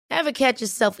Ever catch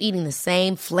yourself eating the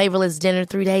same flavorless dinner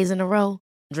 3 days in a row?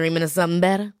 Dreaming of something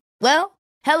better? Well,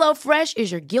 HelloFresh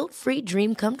is your guilt-free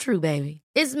dream come true, baby.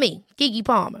 It's me, Keke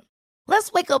Palmer.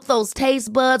 Let's wake up those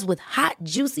taste buds with hot,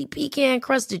 juicy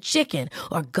pecan-crusted chicken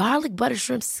or garlic butter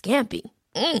shrimp scampi.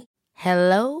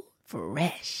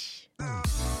 HelloFresh.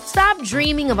 Stop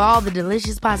dreaming of all the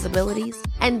delicious possibilities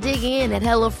and dig in at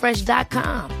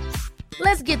HelloFresh.com.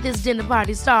 Let's get this dinner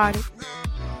party started.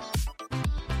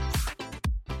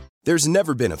 There's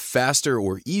never been a faster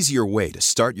or easier way to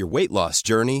start your weight loss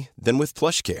journey than with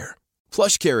PlushCare.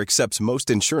 PlushCare accepts most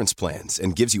insurance plans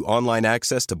and gives you online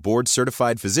access to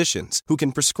board-certified physicians who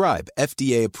can prescribe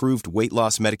FDA-approved weight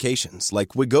loss medications like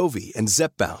Wegovy and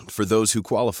Zepbound for those who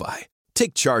qualify.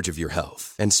 Take charge of your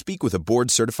health and speak with a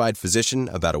board-certified physician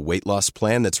about a weight loss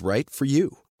plan that's right for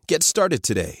you. Get started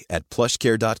today at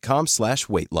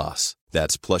plushcare.com/weight loss.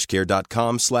 That's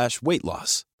plushcare.com/weight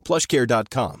loss.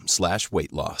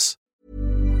 plushcare.com/weight loss.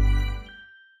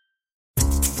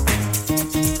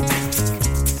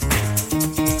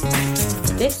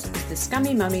 This is the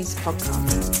Scummy Mummies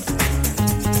podcast.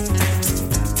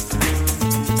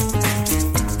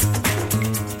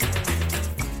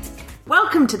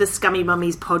 Welcome to the Scummy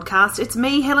Mummies podcast. It's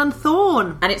me, Helen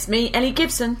Thorne. And it's me, Ellie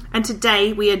Gibson. And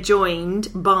today we are joined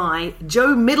by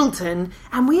Joe Middleton.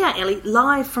 And we are, Ellie,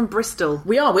 live from Bristol.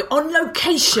 We're on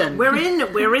location. We're in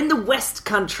the West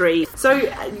Country. So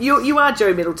you are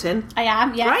Joe Middleton. I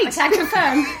am, yeah. Great. I can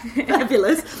confirm.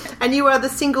 Fabulous. And you are the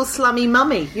single slummy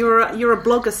mummy. You're a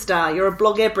blogger star. You're a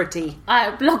blog-ebrity.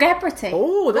 Blog-ebrity.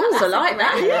 Oh, I like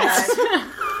that. Yes.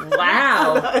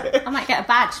 Wow. I might get a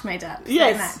badge made up.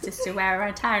 Yes. That, just to wear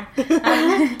around town.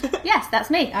 Yes, that's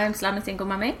me. I'm Slummy Single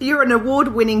Mummy. You're an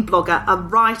award-winning blogger, a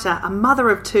writer, a mother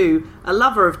of two, a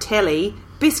lover of telly,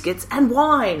 biscuits and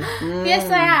wine. Yes,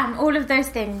 I am. All of those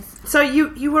things. So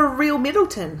you were a real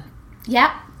Middleton.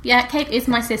 Yeah. Kate is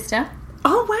my sister.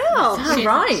 Oh, wow.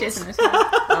 She isn't as well.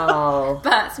 Oh.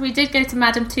 But we did go to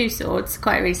Madame Tussauds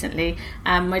quite recently.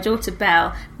 My daughter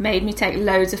Belle made me take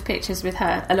loads of pictures with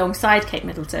her alongside Kate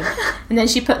Middleton. And then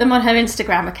she put them on her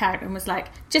Instagram account and was like,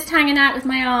 just hanging out with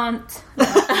my aunt.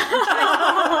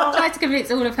 Tried to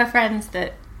convince all of her friends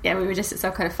that, yeah, we were just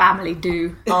some kind of family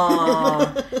do.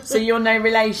 Oh. So you're no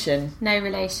relation? No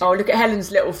relation. Oh, look at Helen's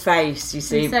little face, you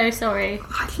see. I'm so sorry.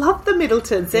 I love the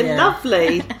Middletons. They're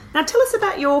lovely. Now tell us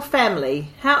about your family.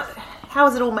 How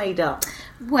is it all made up?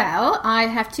 Well, I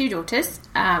have two daughters.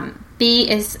 B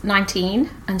is 19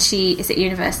 and she is at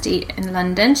university in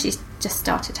London. She's just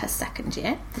started her second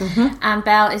year. Mm-hmm. And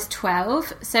Belle is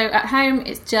 12. So at home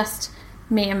it's just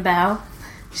me and Belle.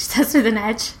 She says with an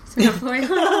edge. It's a good point.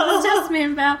 It's just me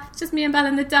and Belle. It's just me and Belle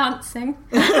and the dancing.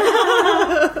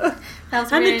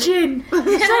 And really... the gin.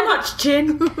 So much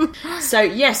gin. So,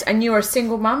 yes, and you're a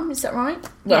single mum, is that right?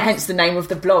 Well, yes. Hence the name of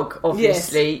the blog,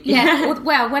 obviously. Yes. Yeah.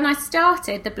 Well, when I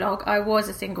started the blog, I was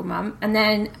a single mum. And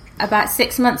then about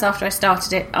 6 months after I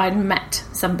started it, I met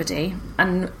somebody.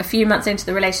 And a few months into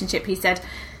the relationship, he said,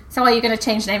 so are you going to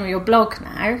change the name of your blog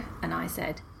now? And I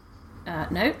said,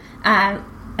 no.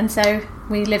 And so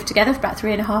we lived together for about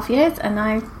 3.5 years, and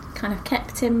I kind of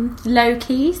kept him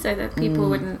low-key so that people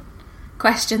wouldn't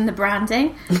question the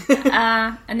branding.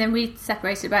 And then we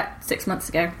separated about 6 months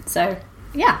ago. So,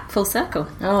 yeah, full circle.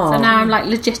 Oh. So now I'm like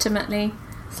legitimately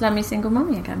slummy single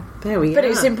mummy again. There we are. But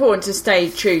it's important to stay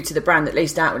true to the brand, at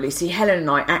least outwardly. See, Helen and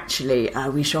I actually,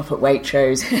 we shop at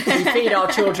Waitrose. We feed our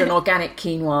children organic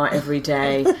quinoa every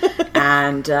day.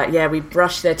 And, we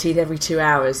brush their teeth every 2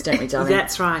 hours, don't we, darling?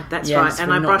 That's right.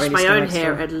 And I brush my own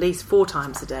hair at least 4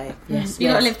 times a day. Yes.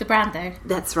 You've got to live the brand, though.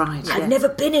 That's right. I've never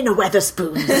been in a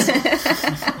Wetherspoons.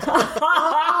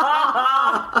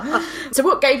 So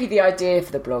what gave you the idea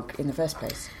for the blog in the first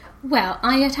place? Well,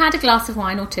 I had a glass of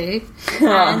wine or two,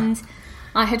 and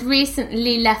I had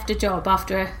recently left a job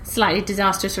after a slightly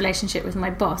disastrous relationship with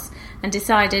my boss, and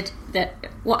decided that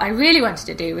what I really wanted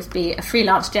to do was be a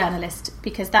freelance journalist,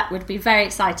 because that would be very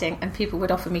exciting and people would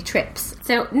offer me trips.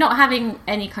 So not having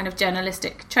any kind of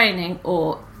journalistic training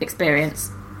or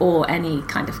experience or any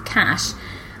kind of cash,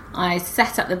 I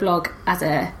set up the blog as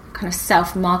a kind of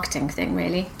self-marketing thing,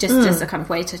 really, just as a kind of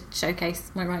way to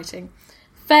showcase my writing.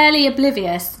 Fairly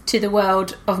oblivious to the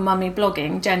world of mummy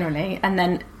blogging generally, and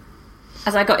then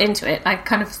as I got into it I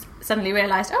kind of suddenly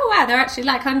realised, oh wow, there are actually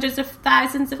like hundreds of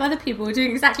thousands of other people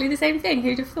doing exactly the same thing.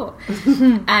 Who'd have thought?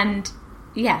 And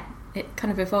yeah, it kind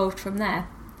of evolved from there.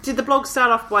 Did the blog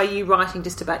start off by you writing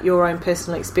just about your own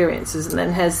personal experiences and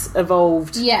then has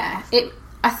evolved? Yeah,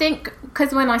 I think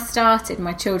because when I started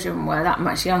my children were that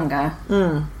much younger,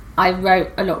 I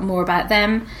wrote a lot more about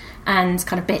them. and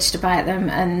kind of bitched about them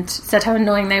and said how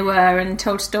annoying they were and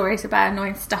told stories about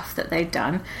annoying stuff that they'd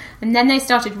done. And then they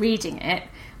started reading it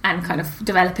and kind of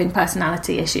developing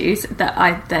personality issues that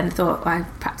I then thought, well,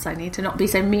 perhaps I need to not be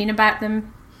so mean about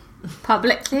them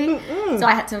publicly. So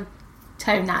I had to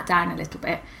tone that down a little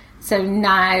bit. So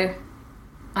now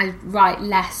I write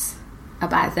less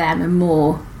about them and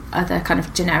more other kind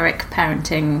of generic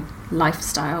parenting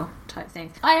lifestyle type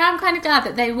thing. I am kind of glad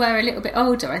that they were a little bit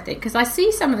older, I think, because I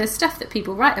see some of the stuff that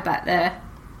people write about their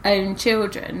own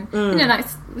children. You know, like,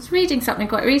 I was reading something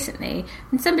quite recently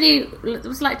and somebody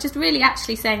was like just really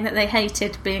actually saying that they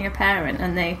hated being a parent,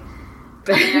 and I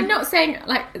mean, I'm not saying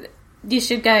like you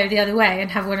should go the other way and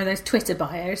have one of those Twitter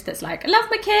bios that's like, I love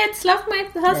my kids, love my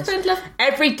husband, love...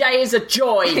 Every day is a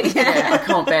joy. I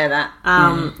can't bear that.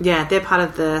 Yeah, they're part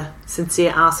of the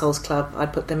Sincere Arseholes Club.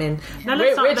 I'd put them in. No,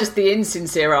 we're just the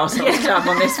insincere arseholes club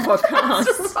on this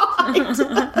podcast. Right.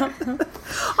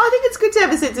 I think it's good to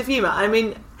have a sense of humour. I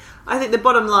mean, I think the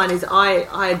bottom line is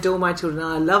I adore my children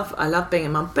and I love being a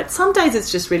mum, but some days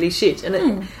it's just really shit,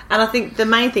 and I think the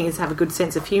main thing is have a good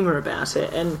sense of humour about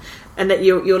it, and that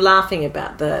you're laughing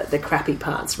about the crappy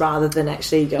parts rather than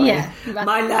actually going,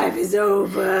 my life is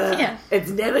over,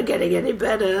 it's never getting any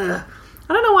better.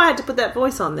 I don't know why I had to put that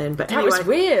voice on then, but that anyway, was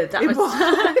weird. It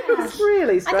was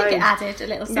really strange. I think it added a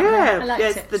little something. Yeah, I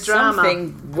liked it. The drama.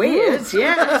 Something weird,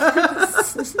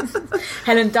 yeah.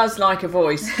 Helen does like a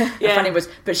voice, a funny voice,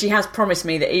 but she has promised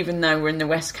me that even though we're in the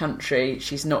West Country,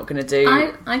 she's not going to do...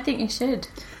 I think you should.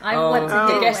 I want to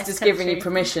do the guest West has Country. given you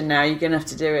permission now, you're going to have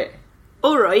to do it.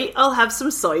 All right, I'll have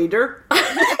some cider.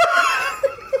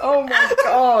 Oh my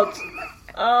God.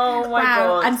 Oh my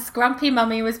God. And Scrumpy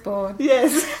Mummy was born.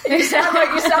 Yes. You sound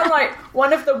like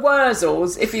one of the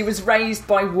Wurzels if he was raised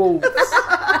by wolves.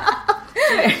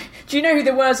 Do you know who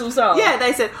the Wurzels are? Yeah,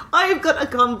 they said, I've got a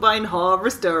combine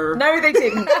harvester. No, they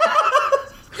didn't. When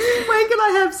can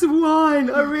I have some wine?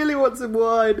 I really want some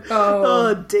wine.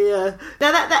 Oh dear.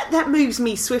 Now that moves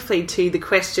me swiftly to the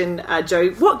question,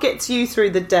 Jo, what gets you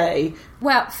through the day?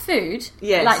 Well, food.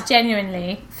 Yes. Like,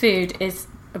 genuinely, food is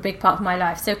a big part of my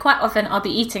life. So quite often I'll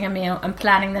be eating a meal and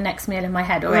planning the next meal in my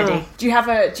head already. Do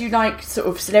you like sort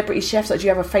of celebrity chefs? Like, do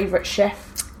you have a favourite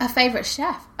chef? A favourite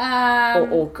chef?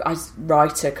 Or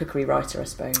writer, cookery writer, I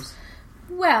suppose.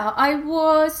 Well, I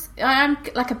am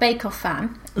like a Bake Off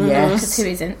fan. Yes. Because who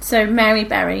isn't? So Mary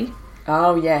Berry.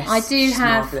 Oh, yes. I do She's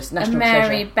have marvellous. a National Mary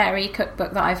treasure. Berry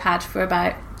cookbook that I've had for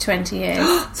about 20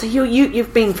 years. So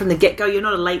you've been from the get-go. You're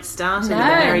not a late starter. No,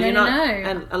 Mary. no, You're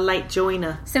no, not no. a late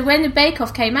joiner. So when the Bake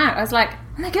Off came out, I was like,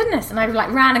 oh my goodness, and I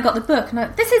like ran and got the book, and I,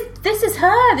 this is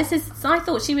her. I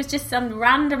thought she was just some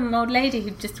random old lady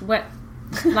who just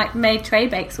made tray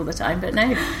bakes all the time, but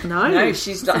no,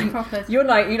 she's like like you're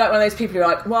like one of those people who are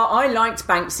like, well, I liked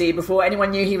Banksy before anyone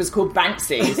knew he was called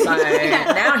Banksy, so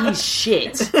now he's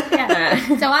shit. So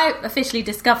I officially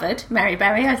discovered Mary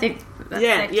Berry. I think. You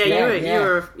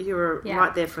were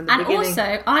right there from the beginning. And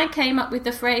also, I came up with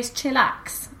the phrase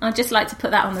 "chillax." I'd just like to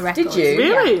put that on the record. Did you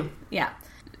really? Yeah.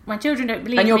 My children don't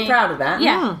believe me. And you're proud of that?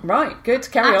 Yeah. Right,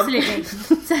 good, carry Absolutely.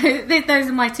 So those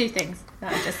are my two things.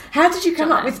 How did you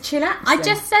come up with chillax? I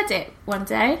just said it one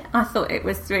day. I thought it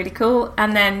was really cool,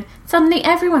 and then suddenly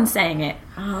everyone's saying it.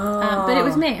 But it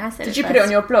was me. I said it. Did you put it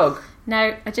on your blog?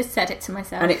 No, I just said it to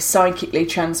myself. And it's psychically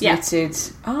transmitted.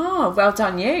 Yeah. Oh, well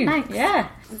done you. Thanks. Yeah.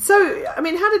 So, I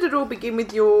mean, how did it all begin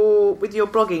with your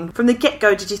blogging? From the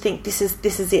get-go, did you think this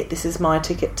is it? This is my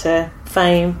ticket to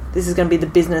fame. This is going to be the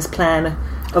business plan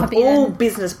of all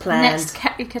business plans. Next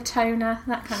Katona,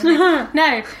 that kind of thing.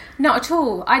 No, not at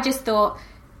all. I just thought,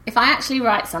 if I actually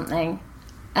write something,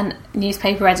 a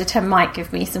newspaper editor might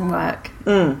give me some work.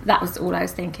 That was all I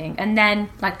was thinking. And then,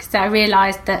 so I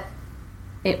realised that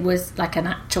it was like an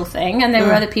actual thing, and there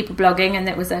were other people blogging, and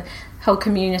there was a whole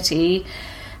community.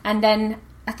 And then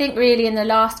I think really in the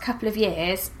last couple of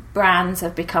years, brands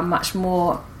have become much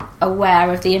more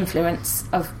aware of the influence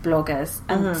of bloggers,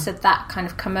 and so that kind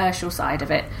of commercial side of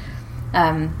it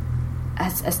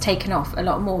has taken off a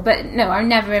lot more. But no, I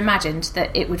never imagined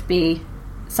that it would be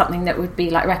something that would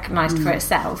be recognised for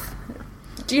itself.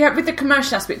 Do you have, with the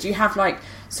commercial aspect, do you have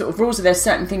sort of rules? Are there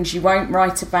certain things you won't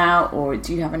write about, or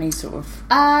do you have any sort of...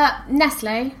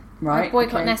 Nestle. Right. I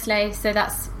boycott Nestle, so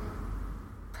that's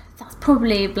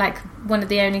probably one of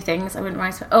the only things I wouldn't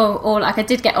write about. Or I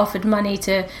did get offered money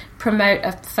to promote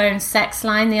a phone sex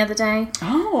line the other day.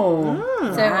 Oh,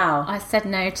 so wow. I said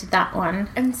no to that one.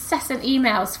 Incessant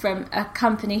emails from a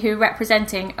company who are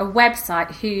representing a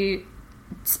website who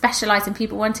specialise in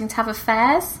people wanting to have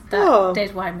affairs. That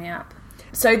did wind me up.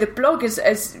 So the blog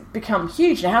has become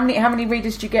huge. Now, how many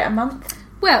readers do you get a month?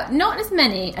 Well, not as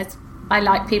many as I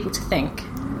like people to think.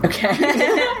 Okay.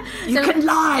 You can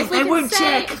lie. They won't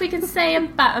check. If we can say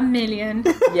about 1 million.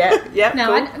 Yeah.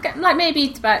 No, Cool. like maybe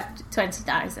it's about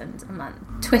 20,000 a month.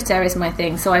 Twitter is my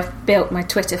thing, so I've built my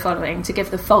Twitter following to give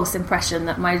the false impression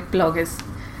that my blog is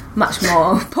much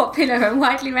more popular and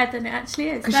widely read than it actually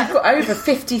is. Because you've got over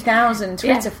 50,000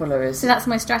 Twitter followers. So that's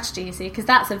my strategy, you see, because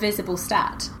that's a visible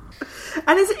stat.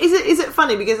 And is it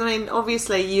funny? Because, I mean,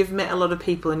 obviously you've met a lot of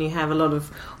people and you have a lot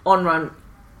of online...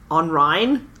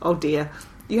 Oh, dear.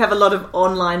 You have a lot of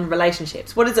online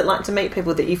relationships. What is it like to meet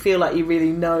people that you feel like you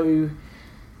really know,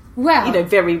 Well,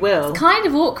 very well? It's kind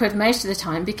of awkward most of the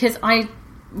time because I'm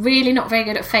really not very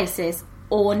good at faces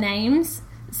or names.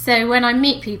 So when I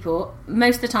meet people,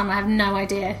 most of the time I have no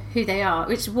idea who they are,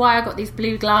 which is why I got these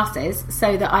blue glasses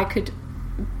so that I could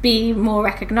be more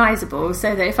recognisable,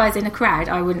 so that if I was in a crowd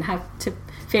I wouldn't have to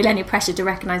feel any pressure to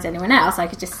recognise anyone else. I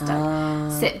could just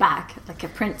sit back like a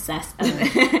princess.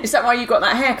 Is that why you got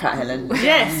that haircut, Helen?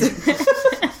 Yes.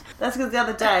 That's because the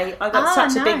other day I got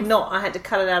such a big knot I had to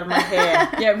cut it out of my hair.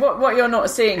 Yeah, what you're not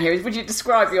seeing here is, would you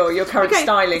describe your current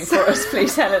styling for us,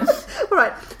 please, Helen? All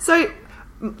right. So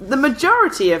the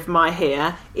majority of my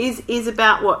hair is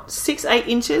about 6-8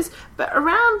 inches, but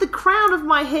around the crown of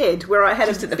my head where I had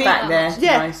Just a at the big, back there.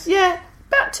 Nice.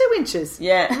 about 2 inches.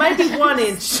 Yeah. Maybe 1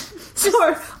 inch.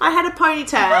 So I had a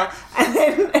ponytail, and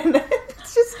then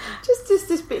just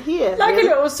this bit here, Like really.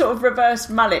 a little sort of reverse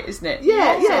mullet, isn't it?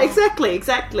 Yeah,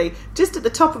 exactly. Just at the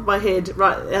top of my head,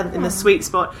 right in the sweet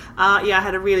spot. I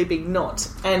had a really big knot,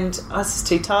 and I was just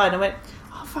too tired. I went,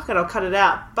 oh, fuck it, I'll cut it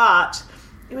out. But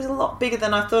it was a lot bigger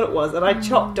than I thought it was, and I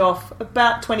chopped off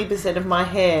about 20% of my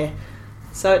hair.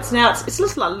 So it's now it's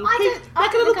just like a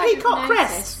little peacock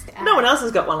crest. No one else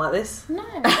has got one like this. No.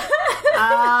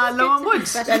 No one would.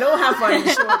 They'll all have one in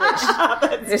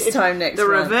Shoreditch this time next The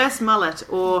month. reverse mullet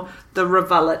or the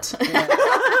revullet.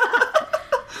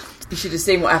 You should have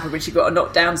seen what happened when she got a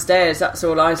knock downstairs. That's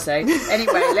all I say.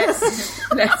 Anyway, let's.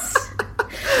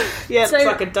 Yeah, So- it's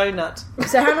like a donut.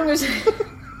 So how long was?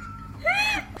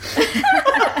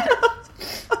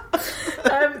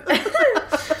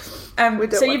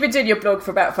 So you've been doing your blog for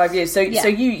about 5 years. So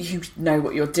you know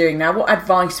what you're doing now. What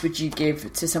advice would you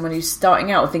give to someone who's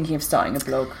starting out or thinking of starting a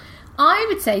blog? I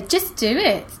would say just do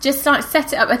it. Just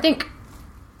set it up. I think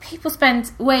people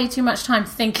spend way too much time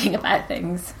thinking about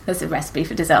things. There's a recipe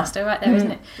for disaster right there,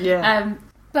 isn't it? Yeah.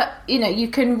 But, you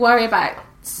can worry about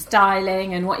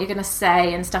styling and what you're going to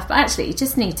say and stuff, but actually you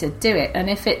just need to do it. And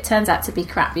if it turns out to be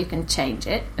crap, you can change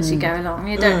it as you go along.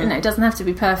 You don't, it doesn't have to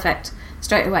be perfect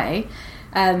straight away.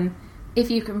 If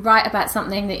you can write about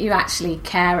something that you actually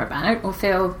care about or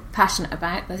feel passionate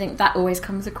about, I think that always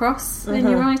comes across in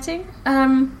your writing.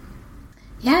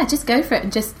 Just go for it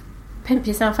and just pimp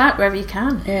yourself out wherever you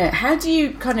can. Yeah. How do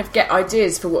you kind of get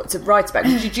ideas for what to write about?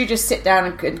 Did you just sit down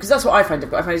and... Because that's what I find.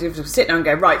 I find you sit down and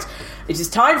go, right, it is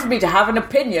time for me to have an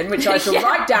opinion, which I shall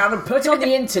write down and put on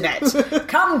the internet.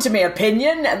 Come to me,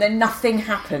 opinion, and then nothing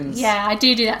happens. Yeah, I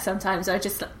do that sometimes. I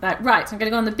just like, right, I'm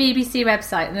going to go on the BBC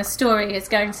website and a story is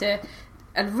going to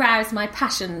arouse my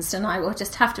passions and I will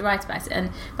just have to write about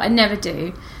it. But I never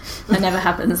do. It never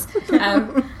happens.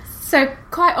 So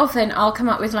quite often I'll come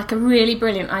up with like a really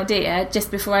brilliant idea just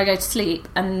before I go to sleep,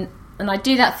 and I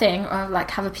do that thing, or I'll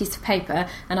like have a piece of paper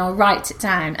and I'll write it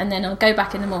down, and then I'll go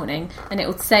back in the morning and it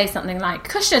will say something like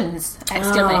cushions ! And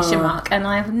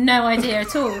I have no idea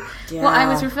at all what I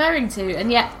was referring to,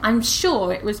 and yet I'm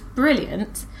sure it was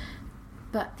brilliant.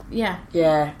 But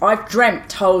yeah, I've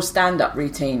dreamt whole stand-up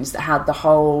routines that had the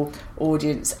whole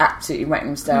audience absolutely wetting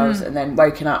themselves and then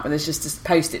woken up and there's just this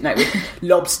post-it note with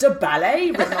lobster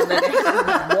ballet written on the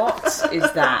neck. What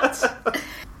is that?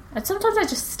 And sometimes I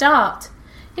just start.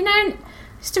 I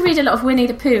used to read a lot of Winnie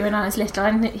the Pooh when I was little,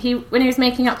 and when he was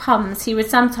making up hums, he would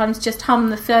sometimes just hum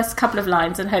the first couple of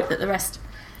lines and hope that the rest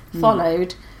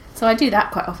followed. So I do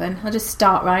that quite often. I just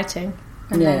start writing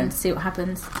and then see what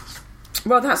happens.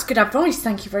 Well, that's good advice.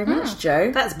 Thank you very much,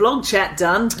 Joe. That's blog chat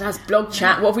done. That's blog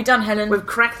chat. What have we done, Helen? We've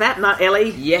cracked that nut, Ellie.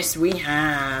 Yes, we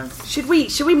have. Should we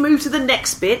move to the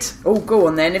next bit? Oh, go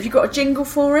on then. Have you got a jingle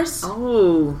for us?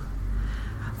 Oh.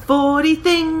 40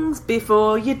 things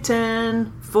before you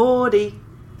turn 40.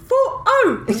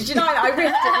 Did you like that? I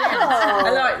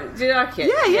riffed it. Did you like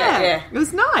it? Yeah. It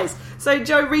was nice. So,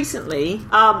 Joe, recently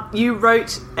you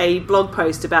wrote a blog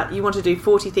post about you want to do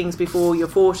 40 things before you're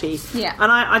 40. Yeah.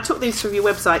 And I took these from your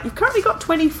website. You've currently got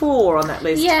 24 on that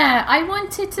list. Yeah, I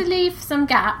wanted to leave some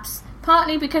gaps,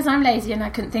 partly because I'm lazy and I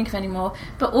couldn't think of any more,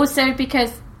 but also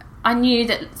because I knew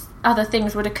that other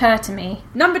things would occur to me.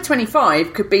 Number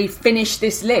 25 could be finish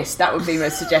this list. That would be my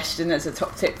suggestion as a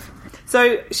top tip.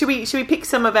 So should we pick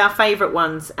some of our favourite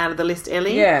ones out of the list,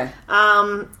 Ellie? Yeah.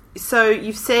 So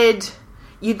you've said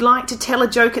you'd like to tell a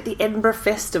joke at the Edinburgh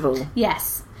Festival.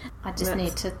 Yes. I just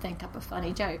need to think up a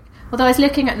funny joke. Although I was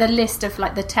looking at the list of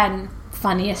like the 10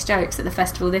 funniest jokes at the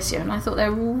festival this year, and I thought they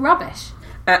were all rubbish.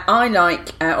 I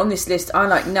like, on this list, I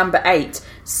like number 8,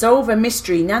 solve a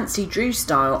mystery Nancy Drew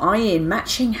style, i.e.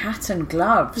 matching hat and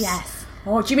gloves. Yes.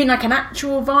 Oh, do you mean like an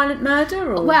actual violent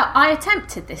murder? Or? Well, I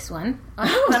attempted this one.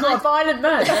 It's not a violent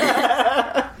murder.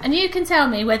 And you can tell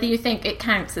me whether you think it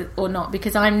counts or not,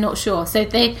 because I'm not sure. So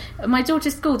my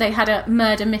daughter's school, they had a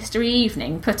murder mystery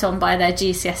evening put on by their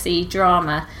GCSE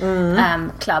drama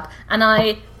club, and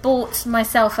I bought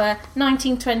myself a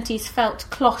 1920s felt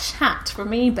cloche hat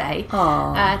from eBay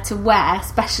to wear,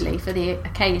 especially for the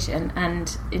occasion,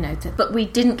 and but we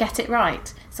didn't get it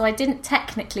right, so I didn't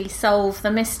technically solve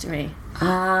the mystery.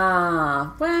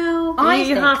 Well,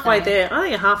 you're halfway there. I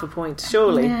think you're half a point,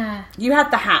 surely. Yeah. You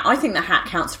had the hat. I think the hat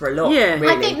counts for a lot. Yeah,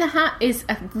 really. I think the hat is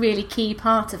a really key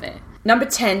part of it. Number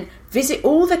 10, visit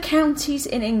all the counties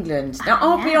in England. Now,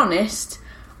 I'll be honest,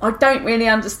 I don't really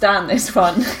understand this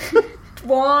one.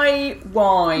 Why?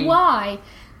 Why?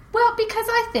 Well, because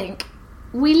I think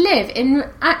we live in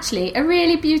actually a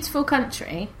really beautiful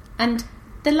country, and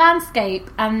the landscape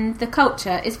and the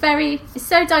culture is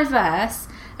so diverse,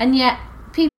 and yet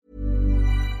people...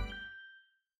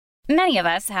 Many of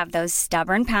us have those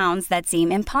stubborn pounds that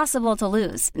seem impossible to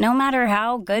lose, no matter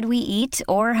how good we eat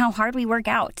or how hard we work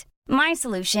out. My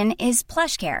solution is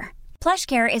PlushCare.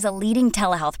 PlushCare is a leading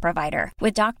telehealth provider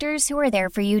with doctors who are there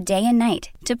for you day and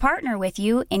night to partner with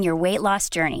you in your weight loss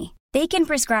journey. They can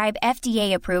prescribe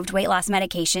FDA-approved weight loss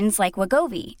medications like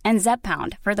Wegovy and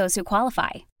Zepbound for those who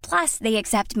qualify. Plus, they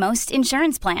accept most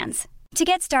insurance plans. To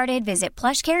get started, visit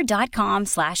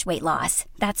plushcare.com/weightloss.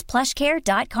 That's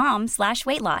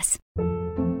plushcare.com/weightloss.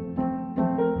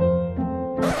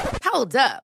 Hold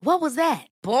up. What was that?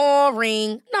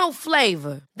 Boring. No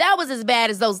flavor. That was as bad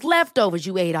as those leftovers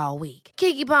you ate all week.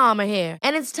 Keke Palmer here,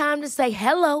 and it's time to say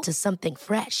hello to something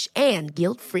fresh and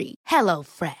guilt-free. Hello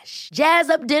Fresh. Jazz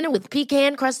up dinner with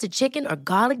pecan-crusted chicken or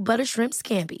garlic butter shrimp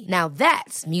scampi. Now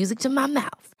that's music to my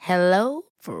mouth. Hello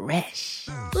Fresh.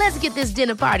 Let's get this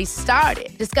dinner party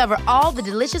started. Discover all the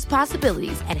delicious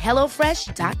possibilities at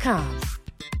HelloFresh.com.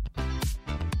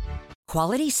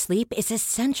 Quality sleep is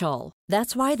essential.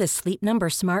 That's why the Sleep Number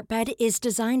Smart Bed is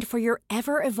designed for your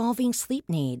ever-evolving sleep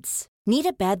needs. Need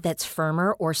a bed that's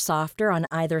firmer or softer on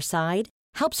either side?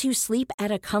 Helps you sleep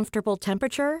at a comfortable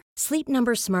temperature? Sleep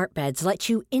Number Smart Beds let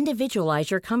you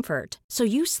individualize your comfort, so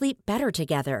you sleep better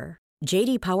together.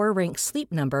 J.D. Power ranks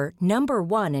Sleep Number number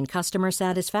 1 in customer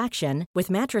satisfaction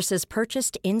with mattresses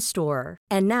purchased in-store.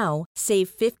 And now, save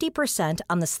 50%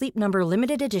 on the Sleep Number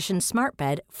Limited Edition Smart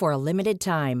Bed for a limited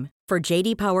time. For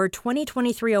J.D. Power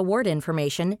 2023 award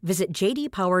information, visit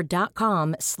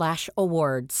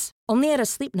jdpower.com/awards. Only at a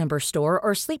Sleep Number store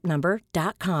or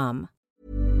sleepnumber.com.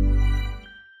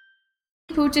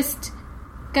 People just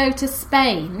go to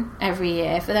Spain every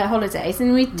year for their holidays,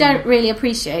 and we don't really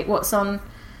appreciate what's on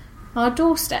our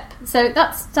doorstep. So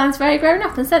that sounds very grown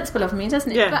up and sensible of me, doesn't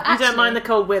it? Yeah, but you don't mind the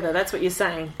cold weather, that's what you're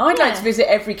saying. I'd like to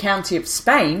visit every county of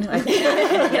Spain. I think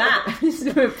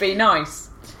that would be nice.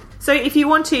 So if you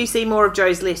want to see more of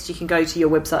Jo's list, you can go to your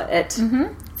website at...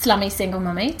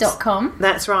 slummysinglemummy.com.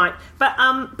 That's right. But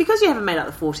because you haven't made up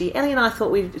the 40, Ellie and I thought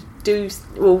we'd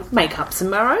make up some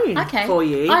of our own for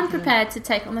you. I'm prepared to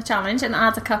take on the challenge and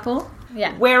add a couple.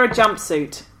 Yeah. Wear a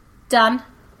jumpsuit. Done.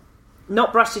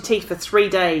 Not brush your teeth for 3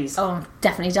 days. Oh, I've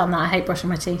definitely done that. I hate brushing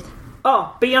my teeth.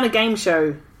 Oh, be on a game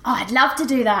show. Oh, I'd love to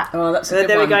do that. Oh, that's a good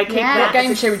there one. we go. Keep that. What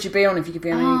game show would you be on if you could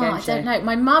be on any game show? I don't know.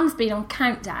 My mum's been on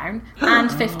Countdown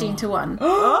and 15 to 1.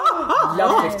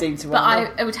 Love 15 to 1.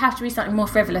 But it would have to be something more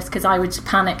frivolous, because I would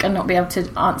panic and not be able to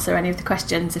answer any of the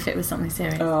questions if it was something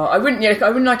serious. Oh, I wouldn't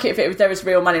like it if there was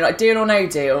real money. Like Deal or No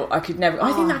Deal, I could never...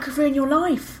 I think that could ruin your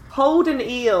life. Hold an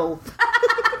eel.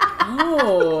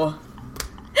 Oh...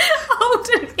 Hold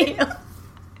an eel.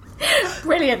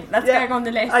 Brilliant. That's going on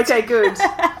the list. Okay, good.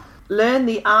 Learn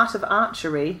the art of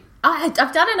archery. I've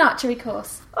done an archery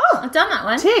course. Oh, I've done that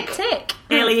one. Tick.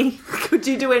 Ellie, could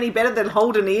you do any better than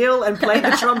hold an eel and play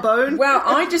the trombone? Well,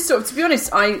 I just sort of, to be honest,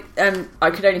 I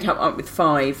could only come up with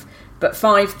 5, but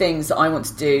 5 things that I want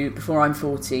to do before I'm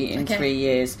 40 in 3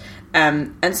 years.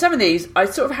 And some of these I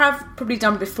sort of have probably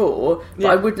done before, but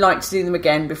I would like to do them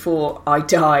again before I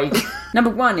die. Number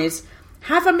 1 is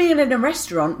have a meal in a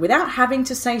restaurant without having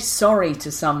to say sorry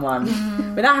to someone.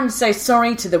 Without having to say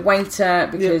sorry to the waiter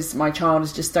because my child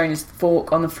has just thrown his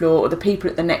fork on the floor, or the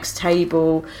people at the next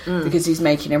table because he's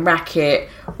making a racket,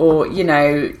 or,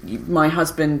 my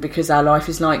husband because our life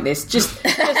is like this. Just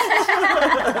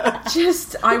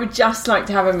I would just like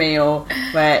to have a meal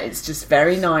where it's just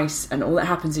very nice, and all that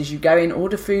happens is you go in,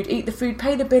 order food, eat the food,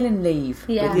 pay the bill, and leave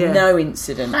with no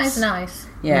incidents. That is nice.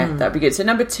 Yeah, that'd be good. So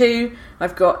number 2,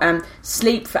 I've got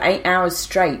sleep for 8 hours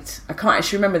straight. I can't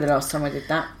actually remember the last time I did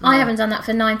that. I haven't done that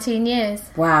for 19 years.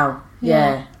 Wow.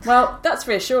 Yeah. Well, that's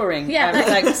reassuring. Yeah.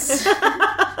 Thanks.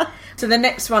 So the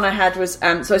next one I had was, so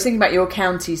I was thinking about your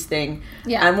counties thing.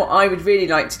 Yeah. And what I would really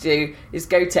like to do is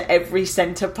go to every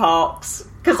Centre Parks.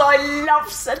 Because I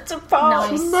love Centre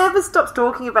Parks. Nice. He never stops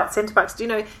talking about Centre Parks. Do you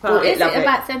know? What is it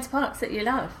about Centre Parks that you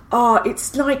love? Oh,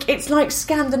 it's like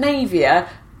Scandinavia,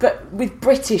 but with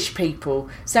British people.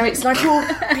 So it's like all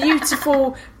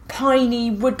beautiful,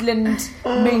 piney woodland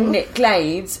moonlit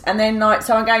glades, and then like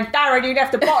someone going, Darren, you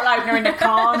left a bottle opener in the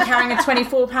car. I'm carrying a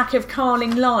 24-pack of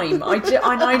Carling Lime. I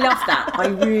love that. I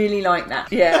really like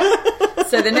that. Yeah.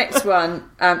 So the next one,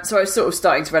 so I was sort of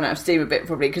starting to run out of steam a bit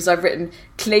probably because I've written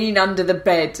clean under the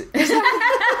bed.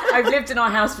 I've lived in our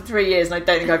house for 3 years and I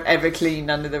don't think I've ever cleaned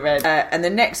under the bed. And the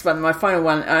next one, my final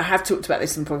one, I have talked about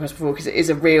this in the podcast before because it is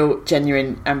a real,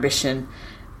 genuine ambition,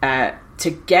 to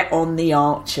get on the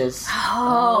Archers.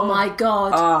 Oh my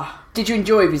God. Did you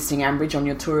enjoy visiting Ambridge on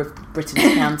your tour of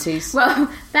Britain's counties? Well,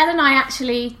 Ben and I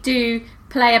actually do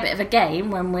play a bit of a game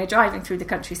when we're driving through the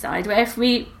countryside, where if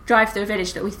we drive through a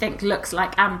village that we think looks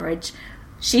like Ambridge,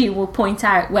 she will point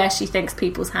out where she thinks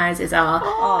people's houses are.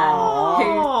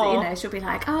 Who, she'll be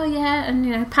like, oh yeah,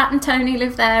 and Pat and Tony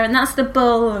live there, and that's the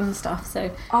Bull and stuff. So, do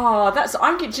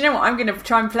you know what? I'm going to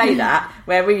try and play that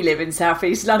where we live in South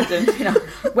East London.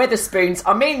 Weatherspoons.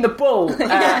 I mean the Bull.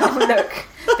 Look,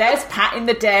 there's Pat in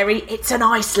the dairy. It's an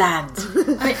Iceland.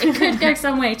 I mean, it could go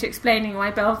some way to explaining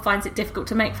why Belle finds it difficult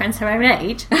to make friends her own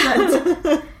age.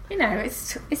 But,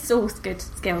 it's all good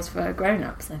skills for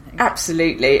grown-ups, I think.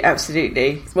 Absolutely.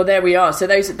 Well, there we are. So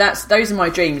those are my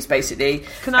dreams, basically.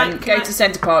 Can I go to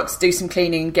Centre Parks, do some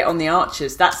cleaning, get on the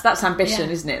Archers? That's ambition,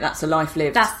 isn't it? That's a life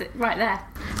lived. That's it, right there.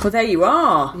 Well, there you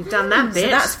are. You've done that bit. So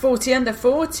that's 40 under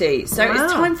 40. So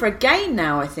it's time for a game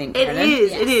now, I think. It Helen.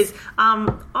 is. Yes. It is. I'm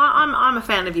a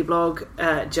fan of your blog,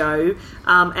 Joe.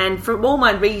 And from all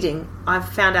my reading, I've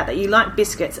found out that you like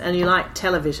biscuits and you like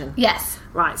television. Yes.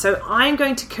 Right, so I'm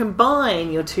going to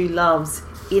combine your two loves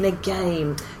in a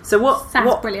game. So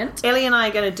what brilliant. Ellie and I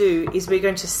are going to do is we're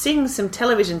going to sing some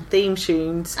television theme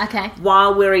tunes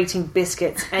while we're eating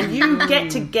biscuits, and you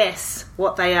get to guess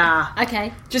what they are.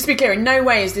 Okay. Just to be clear, in no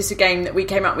way is this a game that we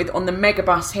came up with on the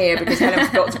megabus here because Helen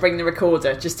forgot to bring the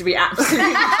recorder, just to be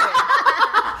absolutely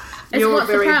clear.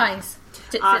 What's the prize?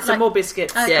 Some more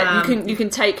biscuits. Yeah, you can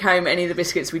take home any of the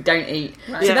biscuits we don't eat.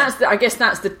 Right. So I guess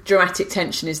that's the dramatic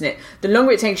tension, isn't it? The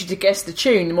longer it takes you to guess the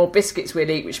tune, the more biscuits we'll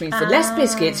eat, which means the less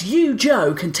biscuits you,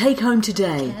 Joe, can take home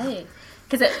today.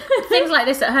 Because things like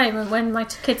this at home, and when my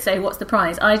kids say, what's the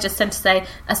prize? I just tend to say,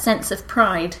 a sense of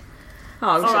pride.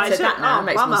 Oh, we should have said that now. It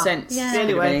makes more sense. Yeah.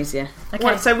 Anyway. Easier. Okay.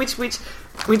 What, so which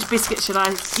biscuit should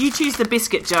I... You choose the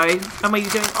biscuit, Joe. And are you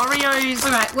doing Oreos,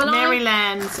 all right, well,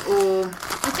 Maryland's, or...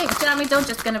 I think Jammy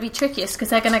Dodger's going to be trickiest because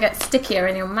they're going to get stickier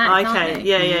in your mouth, okay, aren't they?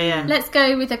 Yeah. Let's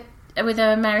go with a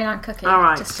Maryland cookie. All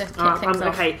right. Just to kick things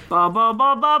off. Okay. Ba ba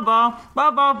ba ba ba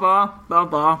ba ba ba ba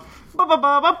ba.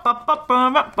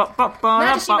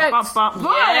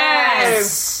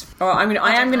 Yes. All right,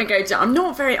 I am going to go. I'm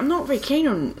not very keen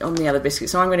on the other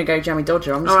biscuits, so I'm going to go Jammy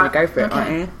Dodger. I'm just going to go for it.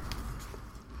 Okay.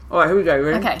 All right, here we go.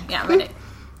 Ready? Okay, yeah, ready.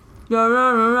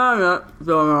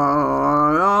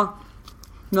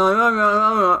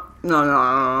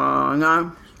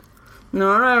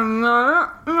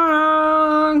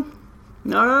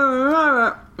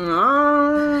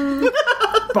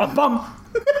 Bum bum.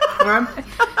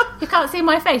 You can't see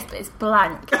my face, but it's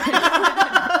blank.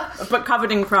 But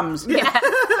covered in crumbs. Yeah.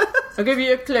 I'll give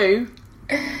you a clue.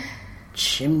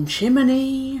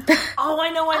 Chimney. Oh, I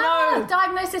know.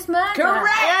 Diagnosis murder. Correct.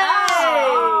 Yay!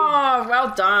 Oh,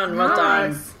 well done.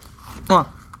 Nice. Birds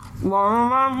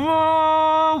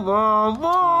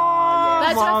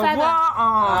of a feather.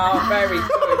 Oh, very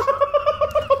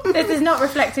good. This is not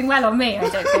reflecting well on me, I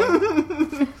don't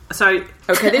think. So,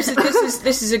 okay, this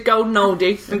is a golden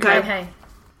oldie. Okay.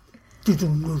 It's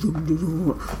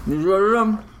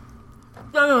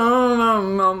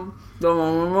Go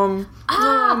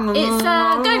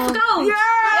for Gold. Yay!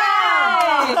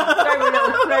 Throw a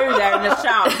little clue there in the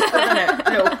south, isn't it?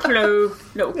 Little clue.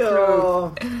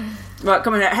 Right,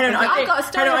 come on, Helen. I've got a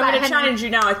story Helen, I'm about going to challenge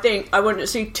you now. I think I want to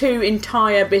see 2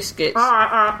 entire biscuits.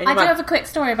 I do have a quick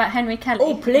story about Henry Kelly.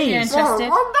 Oh, please! If you're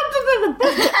interested.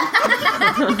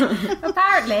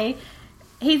 Apparently,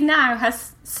 he now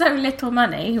has so little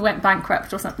money, he went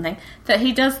bankrupt or something, that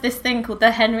he does this thing called the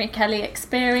Henry Kelly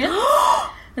Experience.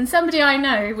 And somebody I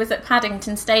know was at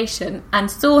Paddington Station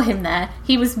and saw him there.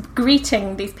 He was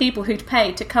greeting these people who'd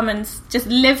paid to come and just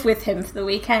live with him for the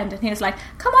weekend. And he was like,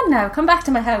 come on now, come back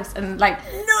to my house. And like...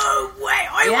 No way,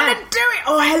 I want to do it.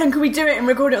 Oh, Helen, can we do it and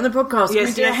record it on the podcast? Can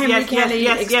we do a Henry Kelly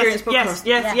experience podcast?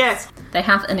 Yes. They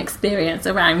have an experience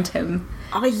around him.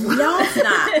 I love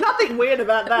that. Nothing weird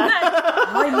about that.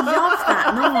 I love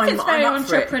that. No, It's very I'm up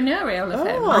for it. entrepreneurial of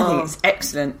him. I think it's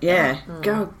excellent. Yeah,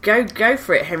 go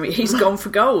for it, Henry. He's gone for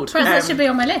gold. Perhaps that should be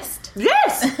on my list.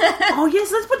 Yes. Oh yes,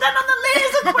 let's put that on the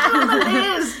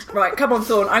list. Right, come on,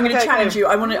 Thorn. I'm going to challenge you.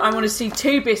 I want to see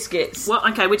 2 biscuits. Well,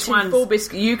 okay, which one? 4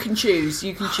 biscuits. You can choose.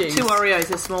 2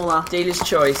 Oreos are smaller. Dealer's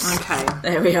choice. Okay.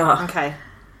 There we are. Okay.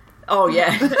 Oh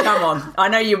yeah, come on. I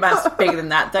know your mouth's bigger than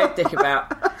that. Don't dick about.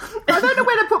 I don't know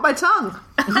where to put my tongue.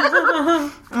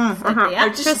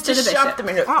 Just shove them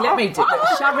in. Look, let me do it.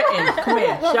 Shove it in. Come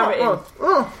here. Shove it in.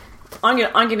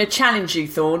 I'm gonna challenge you,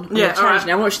 Thorn. I'm gonna challenge you.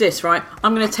 Now watch this, right?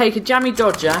 I'm gonna take a jammy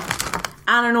Dodger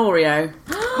and an Oreo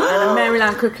and a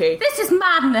Maryland cookie. This is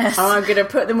madness. And I'm gonna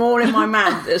put them all in my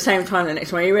mouth at the same time. The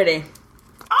next one. Are you ready?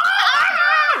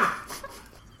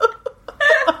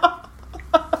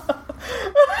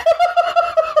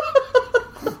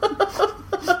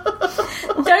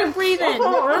 Don't breathe in.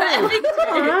 All right.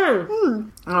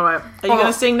 Are you going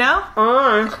to sing now? Go. I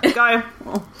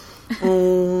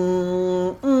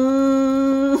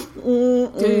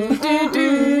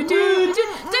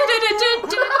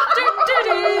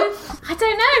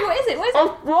don't know. What is it?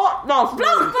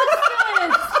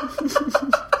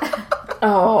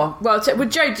 Oh, well,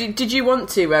 Joe, did you want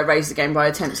to raise the game by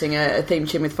attempting a theme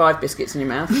tune with 5 biscuits in your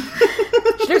mouth?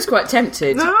 She looks quite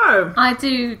tempted. No. I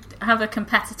do have a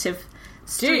competitive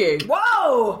Do you?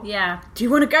 Whoa! Yeah. Do you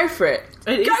want to go for it?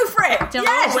 Go for it!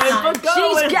 Yes!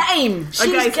 She's game!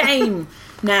 She's game!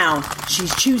 Now,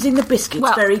 she's choosing the biscuits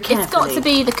very carefully. It's got to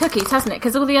be the cookies, hasn't it?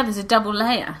 Because all the others are double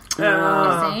layer.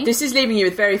 This is leaving you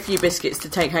with very few biscuits to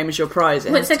take home as your prize.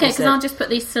 Well, it's okay, because I'll just put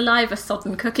these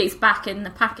saliva-sodden cookies back in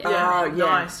the packet.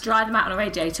 Nice. Dry them out on a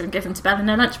radiator and give them to Belle in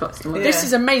their lunchbox. Yeah. This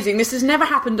is amazing. This has never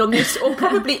happened on this, or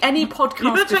probably any podcast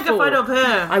before. You better take a photo of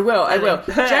her. I will.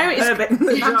 Joe is...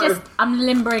 I'm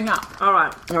limbering up. All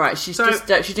right. She's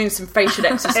she's doing some facial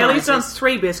exercises. Ellie's done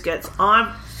 3 biscuits.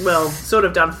 I've, sort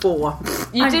of done 4.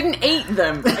 You didn't eat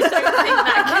them. I don't think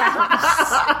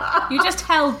that counts. You just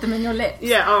held them in your lips.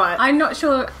 Yeah, all right. I'm not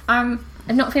sure. I'm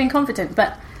not feeling confident,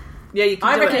 but... Yeah, you can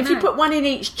I do reckon it. if you put one in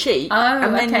each cheek... Oh,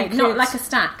 and then not like a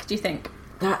stack, do you think?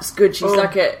 That's good. She's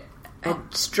like a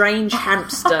strange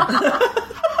hamster.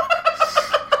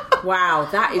 Wow,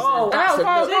 that is a look.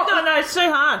 No, it's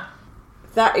too hard.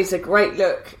 That is a great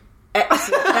look.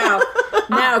 Excellent.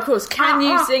 Now, of course, can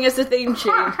you sing us a theme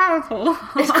tune? Quite painful.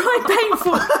 It's quite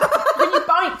painful. Can you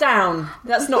bite down?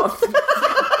 That's not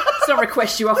it's not a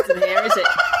request you often hear, is it?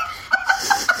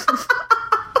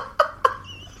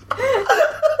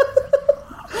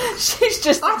 She's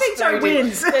just... I think Joe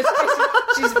wins.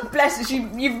 She's blessed.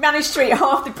 You've managed to eat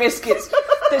half the biscuits.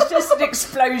 There's just an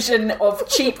explosion of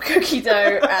cheap cookie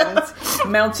dough and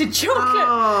melted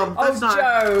chocolate.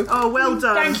 Joe. Oh, well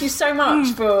done. Thank you so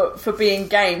much for being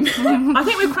game. I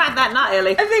think we've cracked that nut,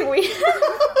 Ellie. I think we...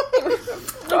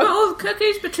 I've got all the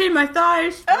cookies between my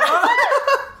thighs.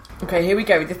 Okay, here we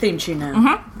go with the theme tune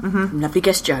now. Lovely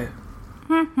guest Joe.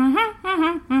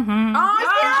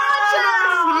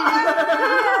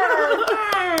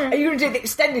 Are you going to do the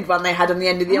extended one they had on the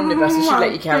end of the omnibus, or should I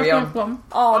let you carry on?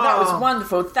 Oh, that was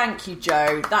wonderful. Thank you,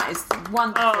 Joe. That is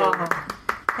wonderful.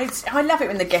 I love it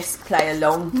when the guests play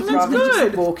along rather than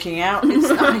just walking out. It's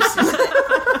nice, isn't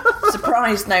it?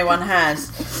 Surprised no one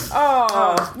has.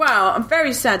 Oh, well, I'm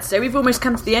very sad today. We've almost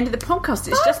come to the end of the podcast.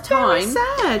 It's just time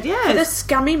sad, for the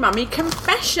Scummy Mummy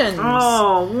Confessions.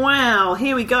 Oh, wow.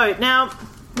 Here we go. Now,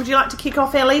 would you like to kick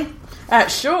off, Ellie?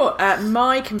 Sure.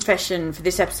 My confession for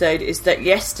this episode is that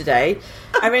yesterday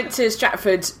I went to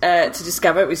Stratford to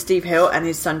discover it with Steve Hill and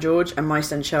his son George and my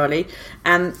son Charlie,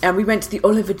 and we went to the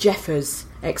Oliver Jeffers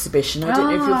exhibition. I don't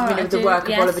know if you're familiar with the work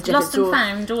of Oliver Jeffers. Lost and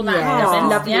Found, all that. Yeah,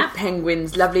 lovely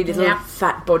penguins, lovely little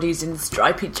fat bodies in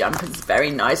stripy jumpers,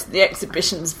 very nice. The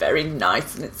exhibition's very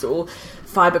nice, and it's all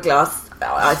fiberglass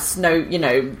snow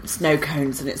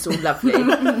cones, and it's all lovely.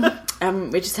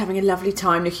 We're just having a lovely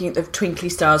time looking at the twinkly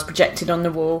stars projected on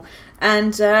the wall,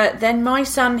 and then my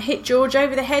son hit George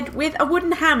over the head with a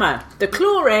wooden hammer. The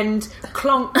claw end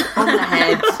clonk on the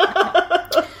head.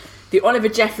 The Oliver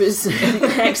Jeffers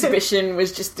exhibition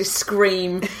was just this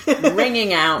scream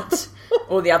ringing out.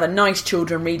 All the other nice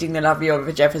children reading the lovely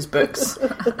Oliver Jeffers books,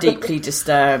 deeply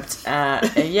disturbed. So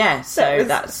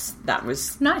that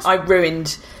was nice. I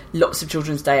ruined lots of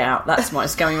children's day out. That's my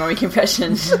Scummy Mummy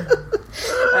confession.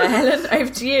 Helen,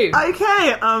 over to you.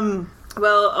 Okay,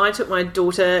 well, I took my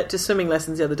daughter to swimming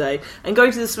lessons the other day, and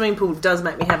going to the swimming pool does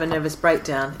make me have a nervous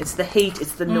breakdown. It's the heat,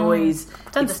 it's the noise,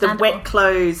 it's the wet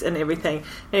clothes and everything.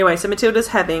 Anyway, so Matilda's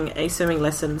having a swimming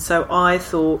lesson, so I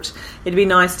thought it'd be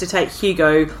nice to take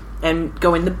Hugo and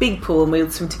go in the big pool and we'll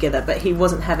swim together, but he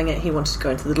wasn't having it. He wanted to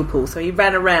go into the little pool, so he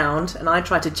ran around and I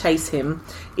tried to chase him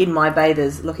in my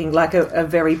bathers, looking like a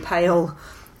very pale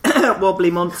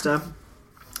wobbly monster,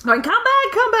 going,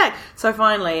 come back. So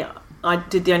finally I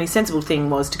did the only sensible thing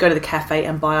was to go to the cafe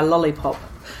and buy a lollipop,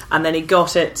 and then he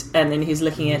got it and then he's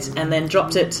licking it and then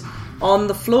dropped it on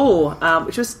the floor,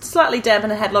 which was slightly damp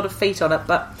and it had a lot of feet on it,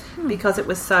 but because it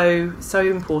was so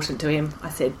important to him,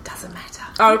 I said, doesn't matter.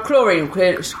 Oh, chlorine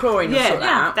will sort that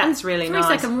out. That's really 3 nice.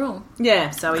 2-second rule.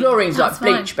 Yeah, so Chlorine's like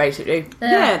fine. bleach, basically.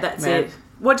 yeah, that's it.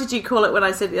 What did you call it when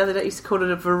I said the other day? You used to call it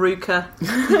a veruca.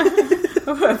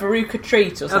 A veruca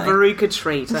treat or something. A veruca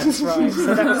treat. That's right.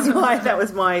 So that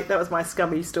was my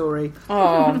scummy story.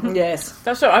 Oh, Yes.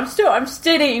 that's right. I'm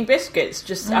still eating biscuits.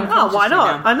 Just Oh, why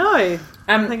not? now. I know.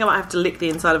 I think I might have to lick the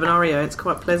inside of an Oreo. It's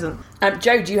quite pleasant.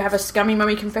 Joe, do you have a scummy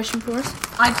mummy confession for us?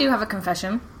 I do have a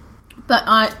confession, but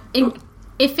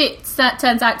if it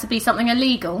turns out to be something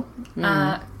illegal,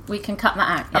 we can cut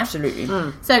that out. Yeah? Absolutely.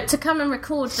 So to come and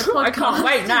record the podcast, I can't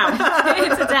wait now.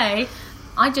 here today,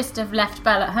 I just have left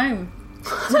Belle at home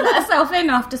to let herself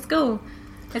in after school.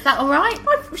 Is that all right?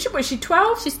 Was she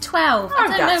 12? She's 12. Oh, I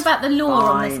don't know that's about the law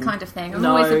on fine. this kind of thing. I'm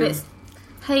No. always a bit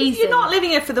hazy. You're not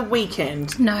leaving it for the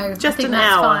weekend. No, Just I think an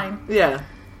that's hour. fine. Yeah.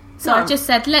 So I just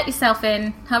said, let yourself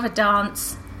in, have a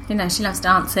dance. You know, she loves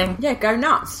dancing. Yeah, go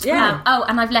nuts. Yeah.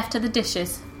 And I've left her the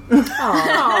dishes. Oh,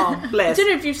 I bless. don't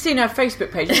know if you've seen her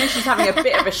Facebook page. I know she's having a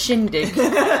bit of a shindig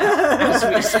as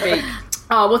we speak.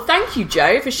 Oh, well, thank you,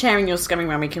 Joe, for sharing your Scummy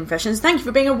Mummy confessions. Thank you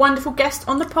for being a wonderful guest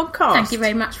on the podcast. Thank you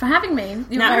very much for having me.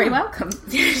 You're very welcome.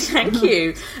 Thank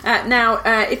you. Now,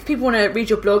 if people want to read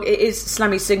your blog, it is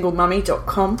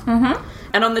slummysinglemummy.com. Mm-hmm.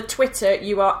 And on the Twitter,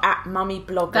 you are at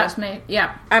mummyblogger. That's me,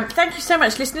 yeah. Thank you so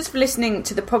much, listeners, for listening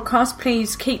to the podcast.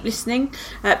 Please keep listening.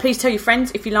 Please tell your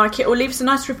friends if you like it, or leave us a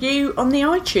nice review on the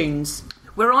iTunes.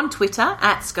 We're on Twitter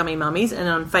at Scummy Mummies, and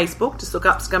on Facebook, just look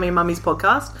up Scummy Mummies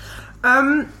Podcast.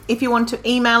 If you want to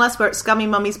email us, we're at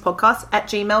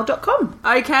scummymummies@gmail.com.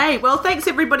 Okay, well, thanks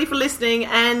everybody for listening,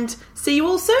 and see you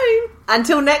all soon.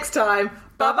 Until next time,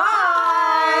 bye-bye!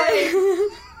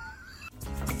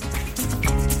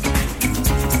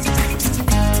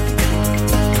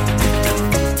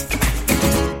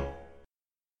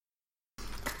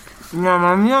 Yum,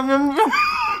 yum, yum, yum, yum.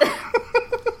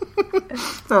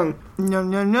 Sorry.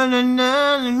 Yum, yum, yum, yum,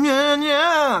 yum, yum,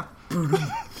 yum.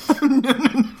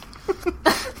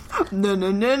 No,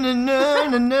 no, no, no, no,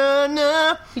 no, no,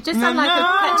 no. You just sound like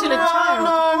a petulant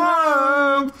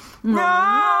child.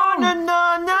 No, no,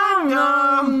 no, no,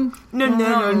 no. No, no,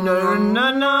 no, no, no,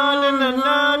 no, no,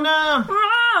 no, no.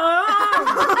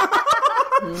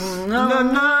 No, no,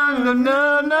 no,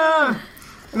 no, no.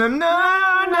 No, no, no,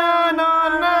 no, no.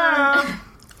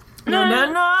 No, no,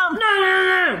 no.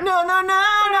 No, no, no,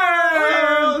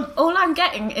 no. All I'm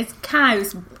getting is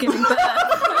cows giving birth.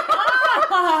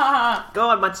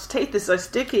 God, my teeth are so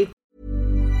sticky.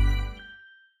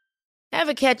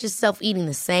 Ever catch yourself eating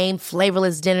the same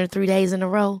flavorless dinner 3 days in a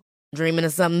row? Dreaming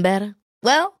of something better?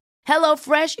 Well,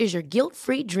 HelloFresh is your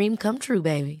guilt-free dream come true,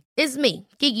 baby. It's me,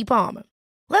 Keke Palmer.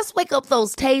 Let's wake up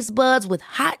those taste buds with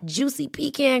hot, juicy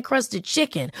pecan-crusted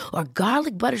chicken or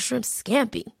garlic butter shrimp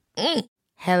scampi.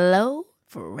 Hello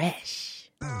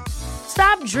Fresh.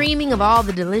 Stop dreaming of all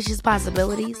the delicious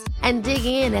possibilities and dig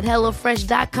in at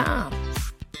HelloFresh.com.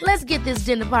 Let's get this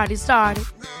dinner party started.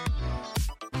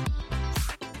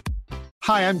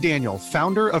 Hi, I'm Daniel,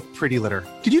 founder of Pretty Litter.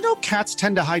 Did you know cats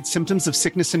tend to hide symptoms of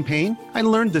sickness and pain? I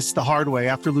learned this the hard way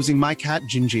after losing my cat,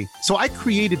 Gingy. So I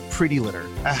created Pretty Litter,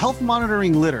 a health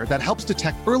monitoring litter that helps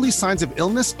detect early signs of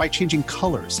illness by changing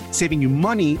colors, saving you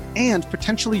money and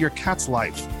potentially your cat's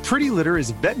life. Pretty Litter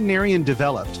is veterinarian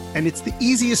developed, and it's the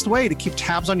easiest way to keep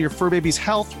tabs on your fur baby's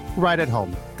health right at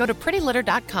home. Go to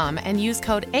prettylitter.com and use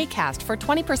code ACAST for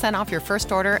 20% off your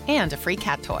first order and a free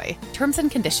cat toy. Terms and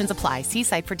conditions apply. See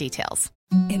site for details.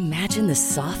 Imagine the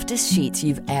softest sheets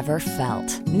you've ever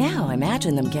felt. Now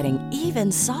imagine them getting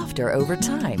even softer over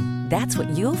time. That's what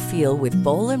you'll feel with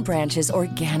Boll & Branch's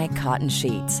organic cotton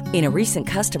sheets. In a recent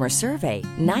customer survey,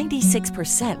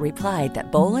 96% replied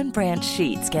that Boll & Branch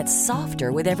sheets get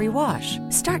softer with every wash.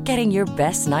 Start getting your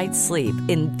best night's sleep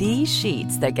in these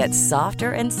sheets that get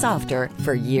softer and softer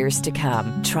for years to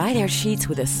come. Try their sheets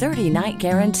with a 30-night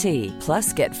guarantee.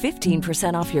 Plus, get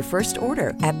 15% off your first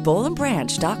order at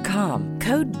bollandbranch.com.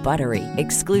 Code BUTTERY.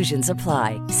 Exclusions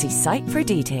apply. See site for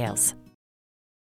details.